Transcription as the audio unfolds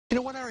You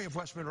know, one area of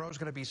West Monroe is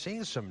going to be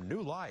seeing some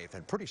new life,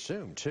 and pretty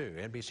soon, too.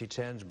 NBC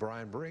 10's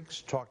Brian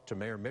Briggs talked to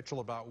Mayor Mitchell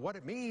about what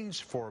it means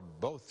for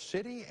both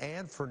city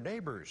and for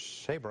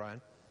neighbors. Hey, Brian.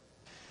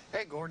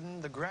 Hey, Gordon,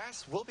 the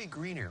grass will be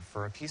greener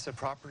for a piece of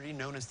property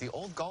known as the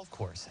Old Golf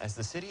Course, as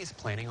the city is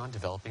planning on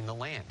developing the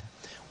land.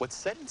 What's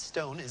set in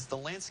stone is the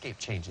landscape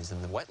changes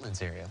in the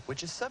wetlands area,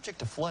 which is subject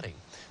to flooding.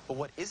 But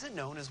what isn't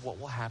known is what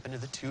will happen to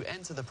the two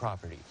ends of the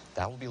property.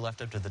 That will be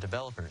left up to the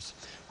developers.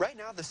 Right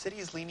now, the city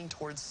is leaning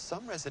towards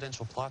some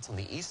residential plots on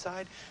the east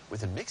side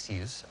with a mixed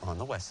use on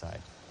the west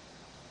side.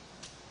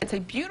 It's a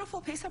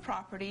beautiful piece of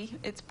property.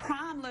 It's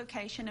prime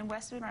location in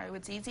West Monroe.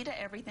 It's easy to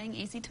everything,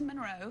 easy to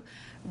Monroe,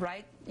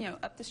 right,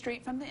 up the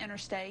street from the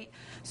interstate.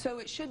 So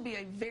it should be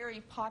a very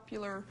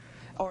popular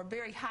or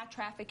very high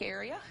traffic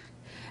area.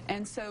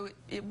 And so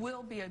it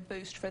will be a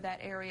boost for that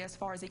area as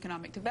far as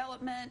economic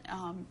development,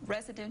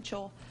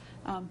 residential,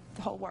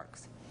 the whole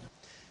works.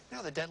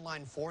 Now, the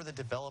deadline for the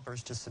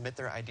developers to submit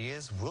their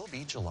ideas will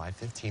be July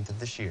 15th of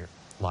this year.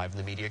 Live in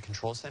the Media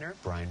Control Center,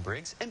 Brian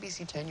Briggs,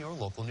 NBC 10, your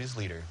local news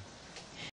leader.